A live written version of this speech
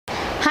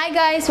Hi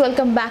guys,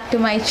 welcome back to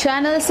my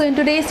channel. So in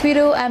today's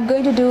video I'm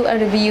going to do a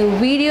review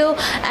video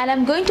and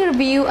I'm going to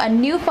review a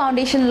new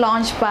foundation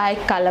launched by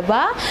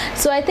Colorbar.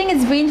 So I think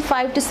it's been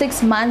 5 to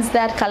 6 months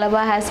that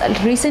Colorbar has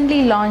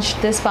recently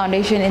launched this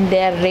foundation in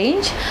their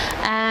range,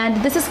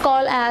 and this is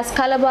called as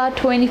Colorbar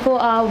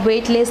 24-hour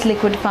weightless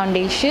liquid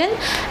foundation,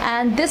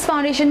 and this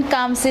foundation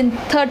comes in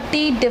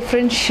 30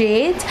 different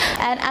shades.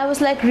 And I was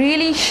like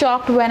really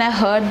shocked when I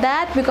heard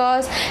that,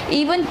 because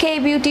even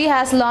K-Beauty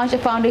has launched a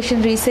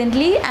foundation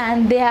recently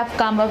and they have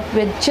come up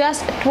with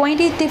just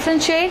 20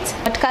 different shades,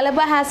 but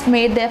Colorbar has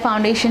made their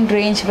foundation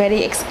range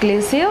very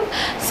exclusive,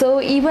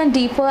 so even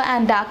deeper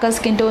and darker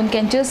skin tone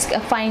can just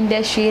find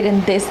their shade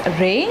in this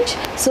range.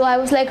 So I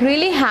was like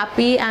really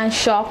happy and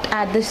shocked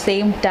at the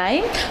same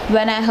time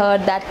when I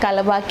heard that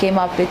Colorbar came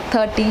up with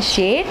 30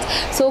 shades.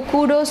 So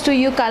kudos to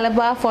you,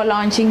 Colorbar, for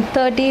launching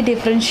 30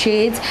 different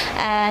shades,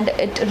 and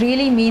it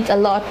really means a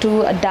lot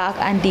to dark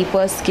and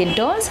deeper skin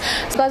tones,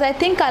 because I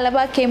think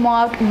Colorbar came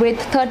out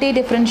with 30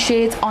 different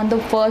shades on the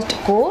first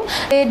go.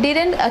 They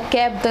didn't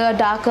kept the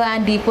darker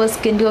and deeper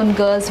skin tone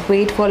girls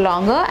wait for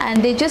longer,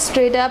 and they just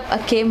straight up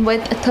came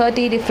with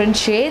 30 different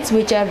shades,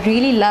 which I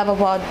really love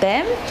about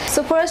them.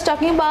 So first,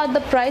 talking about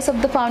the price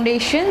of the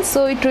foundation,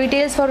 so it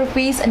retails for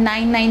rupees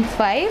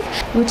 995,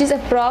 which is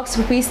approx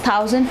rupees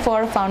 1000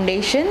 for a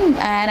foundation,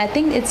 and I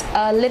think it's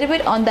a little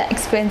bit on the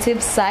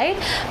expensive side,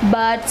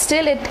 but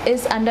still it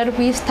is under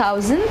rupees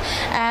 1000,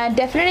 and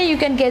definitely you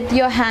can get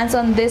your hands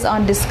on this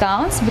on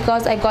discounts,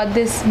 because I got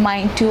this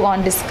mine too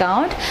on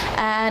discount,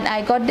 and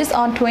I got this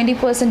on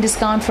 20%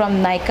 discount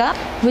from Nykaa,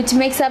 which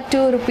makes up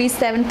to rupees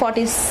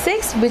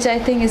 746, which I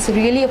think is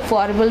really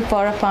affordable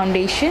for a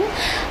foundation.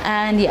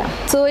 And yeah,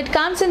 so it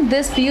comes in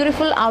this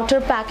beautiful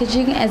outer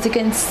packaging, as you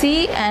can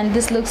see, and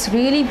this looks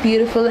really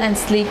beautiful and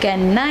sleek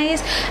and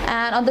nice.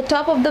 And on the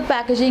top of the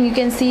packaging you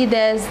can see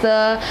there's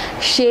the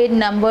shade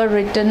number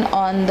written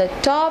on the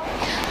top,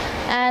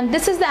 and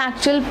this is the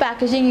actual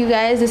packaging, you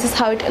guys. This is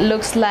how it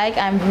looks like.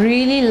 I'm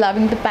really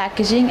loving the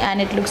packaging, and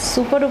it looks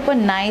super duper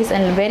nice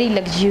and very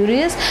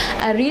luxurious.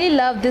 I really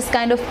love this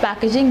kind of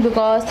packaging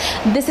because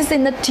this is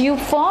in the tube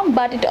form,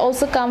 but it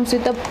also comes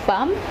with a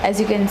pump. As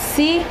you can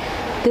see,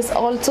 this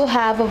also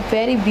have a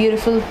very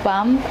beautiful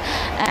pump,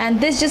 and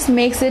this just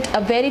makes it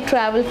a very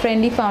travel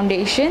friendly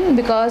foundation,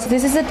 because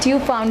this is a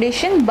tube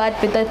foundation but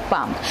with a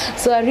pump.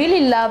 So I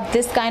really love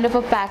this kind of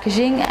a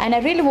packaging, and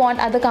I really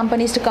want other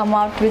companies to come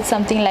out with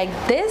something like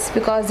this,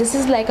 because this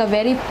is like a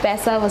very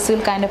paisa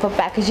vasool kind of a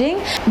packaging,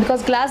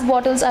 because glass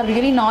bottles are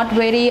really not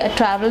very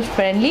travel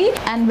friendly,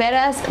 and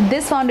whereas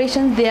this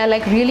foundation, they are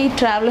like really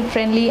travel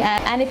friendly.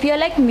 And if you're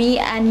like me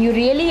and you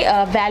really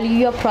value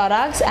your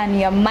products and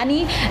your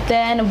money,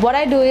 then what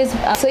I do is,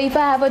 so if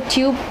I have a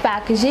tube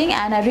packaging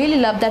and I really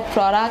love that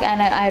product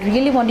and I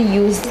really want to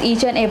use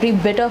each and every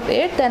bit of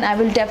it, then I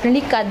will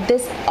definitely cut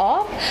this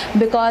off,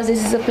 because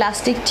this is a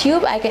plastic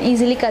tube. I can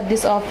easily cut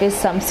this off with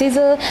some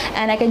scissors,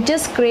 and I can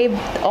just scrape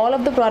all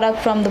of the product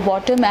from the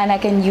bottom and I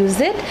can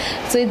use it.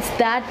 So it's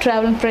that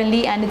travel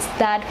friendly and it's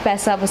that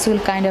paisa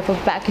vasool kind of a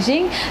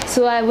packaging.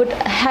 So I would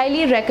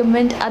highly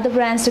recommend other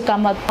brands to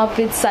come up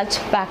with such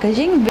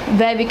packaging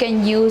where we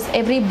can use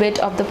every bit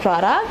of the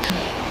product,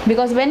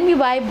 because when we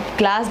buy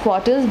glass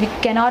bottles we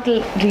cannot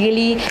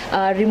really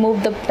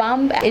remove the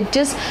pump. It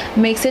just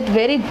makes it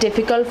very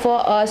difficult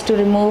for us to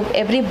remove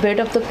every bit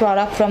of the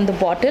product from the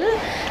bottle.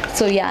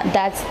 So yeah,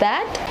 that's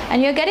that.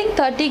 And you're getting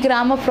 30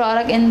 gram of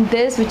product in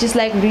this, which is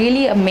like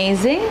really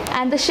amazing,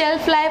 and the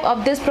shelf life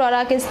of this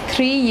product is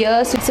 3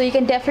 years, so you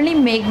can definitely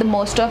make the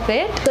most of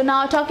it. So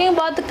now talking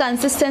about the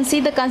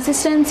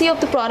consistency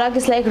of the product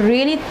is like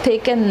really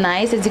thick and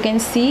nice, as you can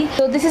see.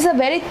 So this is a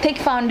very thick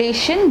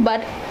foundation,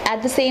 but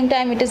at the same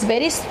time it is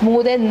very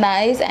smooth and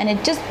nice, and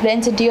it just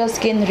blends into your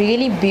skin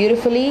really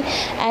beautifully,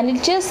 and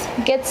it just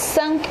gets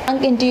sunk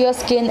into your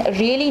skin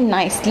really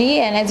nicely.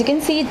 And as you can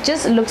see, it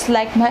just looks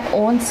like my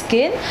own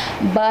skin,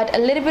 but a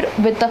little bit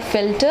with a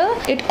filter.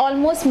 It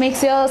almost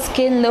makes your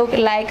skin look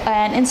like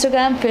an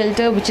Instagram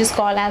filter, which is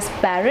called as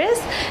Paris.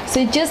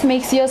 So it just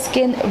makes your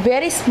skin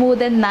very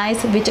smooth and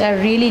nice, which I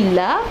really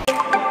love.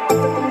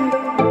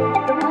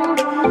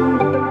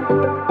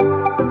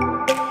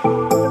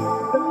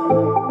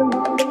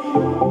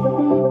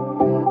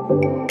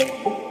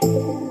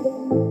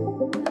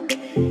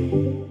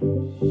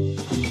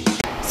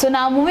 So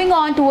now moving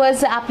on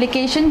towards the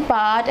application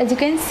part, as you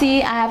can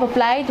see, I have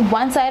applied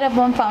one side of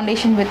one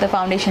foundation with the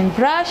foundation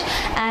brush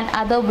and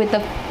other with the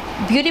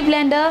beauty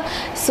blender.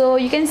 So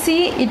you can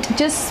see it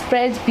just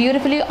spreads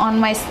beautifully on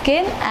my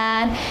skin,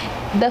 and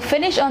the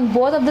finish on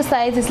both of the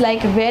sides is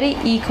like very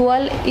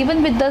equal.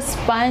 Even with the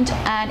sponge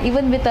and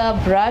even with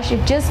a brush,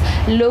 it just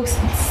looks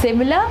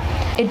similar.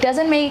 It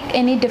doesn't make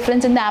any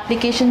difference in the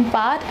application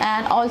part,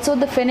 and also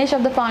the finish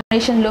of the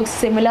foundation looks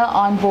similar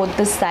on both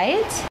the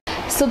sides.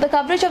 So the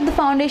coverage of the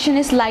foundation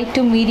is light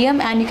to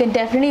medium, and you can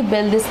definitely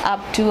build this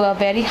up to a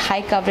very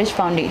high coverage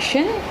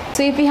foundation.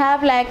 So if you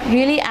have like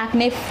really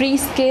acne free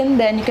skin,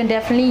 then you can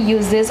definitely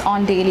use this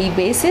on daily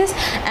basis,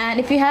 and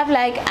if you have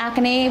like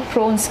acne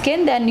prone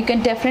skin, then you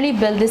can definitely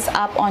build this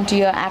up onto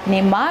your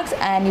acne marks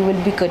and you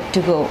will be good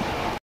to go.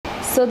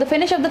 So the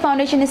finish of the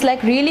foundation is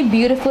like really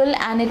beautiful,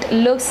 and it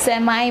looks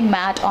semi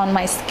matte on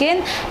my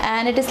skin,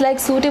 and it is like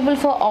suitable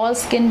for all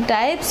skin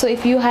types. So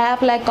if you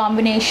have like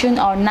combination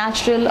or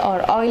natural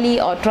or oily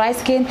or dry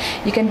skin,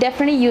 you can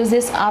definitely use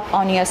this up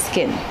on your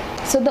skin.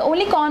 So the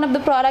only con of the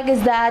product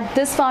is that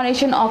this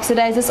foundation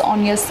oxidizes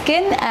on your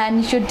skin, and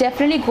you should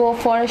definitely go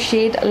for a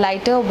shade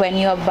lighter when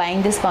you are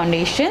buying this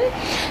foundation.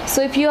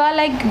 So if you are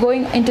like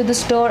going into the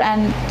store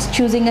and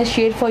choosing a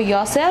shade for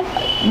yourself,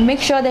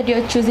 make sure that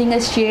you're choosing a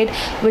shade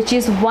which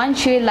is one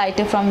shade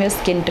lighter from your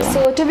skin tone.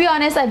 So to be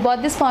honest, I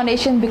bought this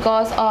foundation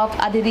because of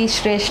Aditi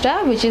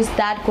Shrestha, which is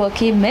that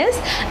quirky miss,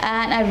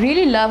 and I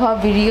really love her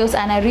videos,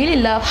 and I really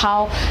love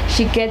how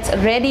she gets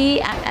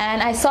ready,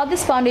 and I saw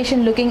this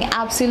foundation looking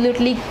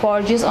absolutely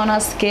gorgeous on her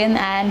skin,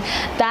 and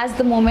that's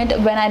the moment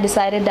when I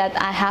decided that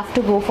I have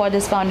to go for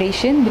this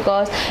foundation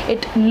because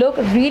it looked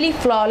really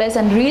flawless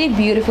and really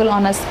beautiful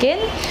on her skin,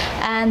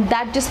 and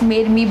that just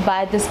made me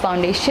buy this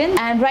foundation.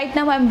 And right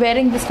now I'm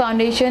wearing this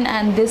foundation,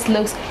 and this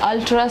looks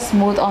ultra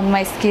smooth on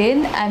my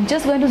skin. I'm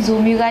just going to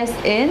zoom you guys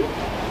in.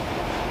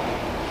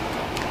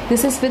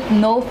 This is with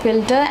no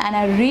filter, and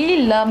I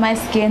really love my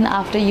skin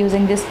after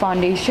using this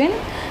foundation.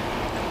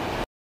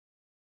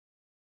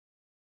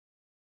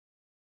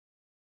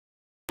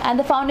 And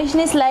the foundation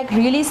is like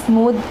really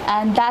smooth,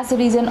 and that's the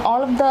reason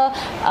all of the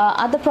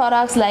other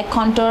products like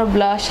contour,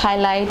 blush,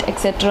 highlight,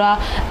 etc.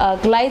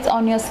 Glides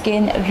on your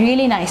skin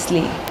really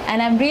nicely.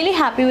 And I'm really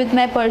happy with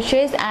my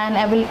purchase, and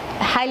I will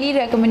highly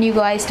recommend you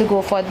guys to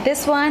go for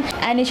this one.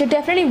 And you should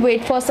definitely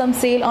wait for some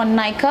sale on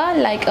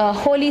Nykaa, like a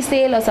HOLI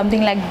sale or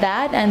something like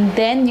that, and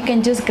then you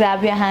can just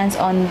grab your hands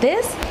on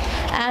this.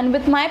 And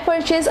with my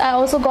purchase, I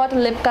also got a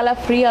lip color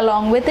free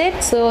along with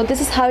it. So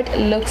this is how it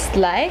looks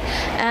like,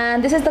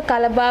 and this is the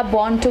Colorbar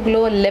Born to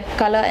Glow lip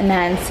color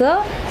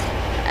enhancer,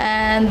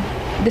 and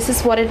this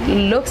is what it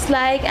looks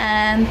like,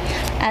 and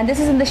this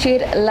is in the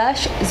shade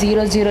Lush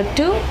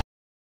 002.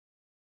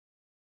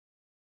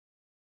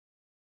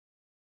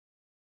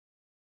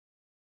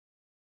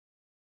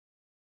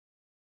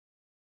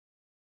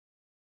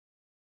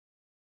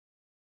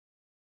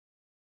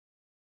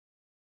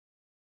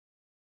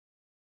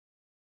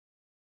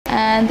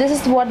 And this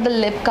is what the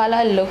lip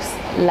color looks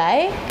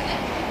like.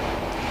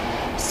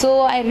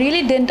 So I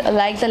really didn't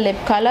like the lip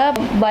color,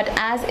 but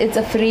as it's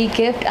a free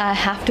gift, I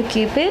have to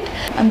keep it.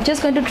 I'm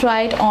just going to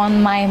try it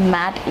on my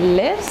matte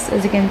lips.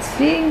 As you can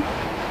see,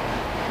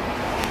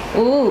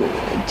 ooh,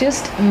 it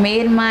just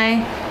made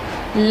my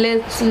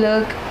lips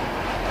look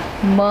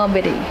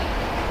mermaidy.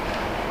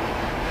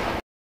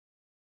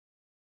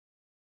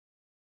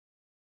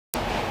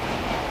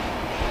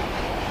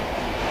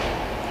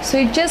 So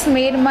it just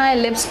made my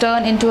lips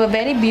turn into a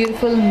very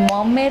beautiful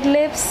mermaid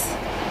lips.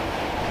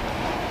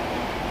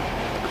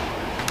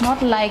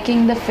 Not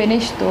liking the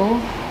finish though.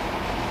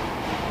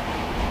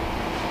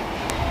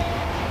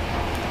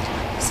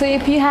 So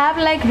if you have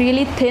like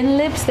really thin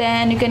lips,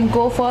 then you can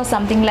go for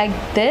something like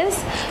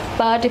this.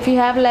 But if you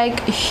have like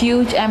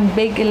huge and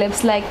big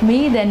lips like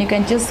me, then you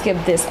can just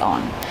skip this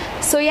on.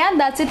 So yeah,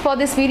 that's it for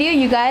this video,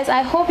 you guys.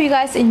 I hope you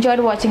guys enjoyed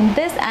watching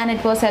this and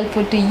it was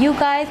helpful to you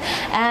guys,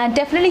 and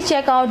definitely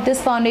check out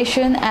this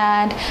foundation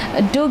and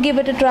do give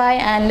it a try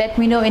and let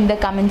me know in the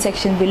comment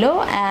section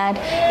below. And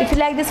if you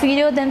like this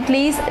video, then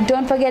please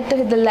don't forget to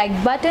hit the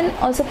like button.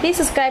 Also please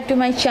subscribe to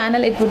my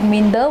channel, it would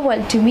mean the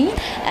world to me,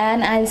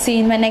 and I'll see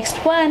you in my next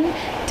one.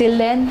 Till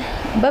then,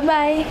 bye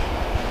bye.